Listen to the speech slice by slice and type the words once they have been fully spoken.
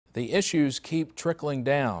The issues keep trickling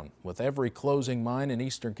down. With every closing mine in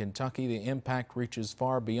eastern Kentucky, the impact reaches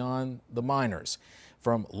far beyond the miners.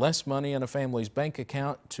 From less money in a family's bank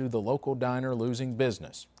account to the local diner losing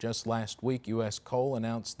business. Just last week, U.S. Coal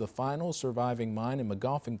announced the final surviving mine in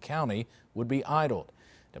Magoffin County would be idled.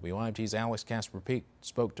 WYMT's Alex Casper-Peak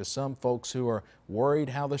spoke to some folks who are worried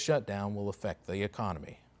how the shutdown will affect the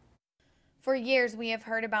economy. For years, we have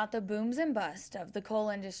heard about the booms and busts of the coal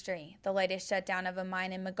industry. The latest shutdown of a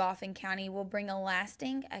mine in Magoffin County will bring a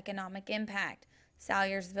lasting economic impact.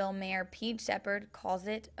 Salyersville Mayor Pete Shepard calls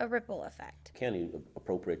it a ripple effect. The county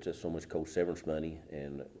appropriates us so much coal severance money,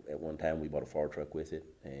 and at one time we bought a fire truck with it,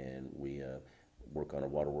 and we work on our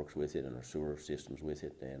waterworks with it and our sewer systems with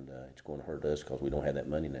it, and it's going to hurt us because we don't have that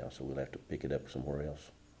money now, so we'll have to pick it up somewhere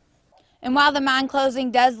else. And while the mine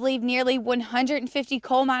closing does leave nearly 150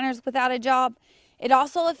 coal miners without a job, it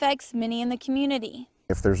also affects many in the community.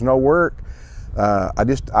 If there's no work,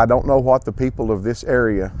 I don't know what the people of this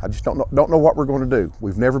area, I just don't know what we're going to do.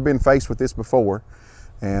 We've never been faced with this before,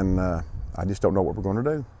 and I just don't know what we're going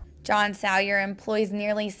to do. John Salyer employs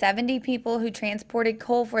nearly 70 people who transported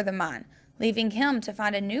coal for the mine, leaving him to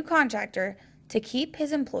find a new contractor to keep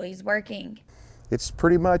his employees working. It's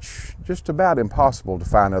pretty much just about impossible to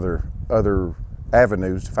find other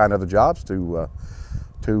avenues, to find other jobs to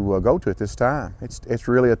go to at this time. It's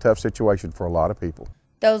really a tough situation for a lot of people.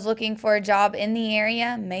 Those looking for a job in the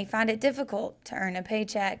area may find it difficult to earn a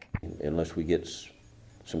paycheck. Unless we get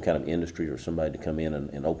some kind of industry or somebody to come in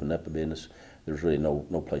and open up a business, there's really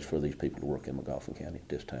no place for these people to work in Magoffin County at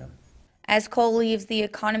this time. As coal leaves the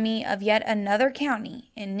economy of yet another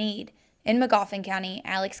county in need. In Magoffin County,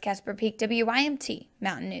 Alex Casper-Peak, WYMT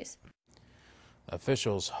Mountain News.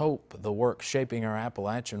 Officials hope the work shaping our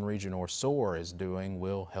Appalachian region, or SOAR, is doing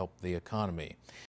will help the economy.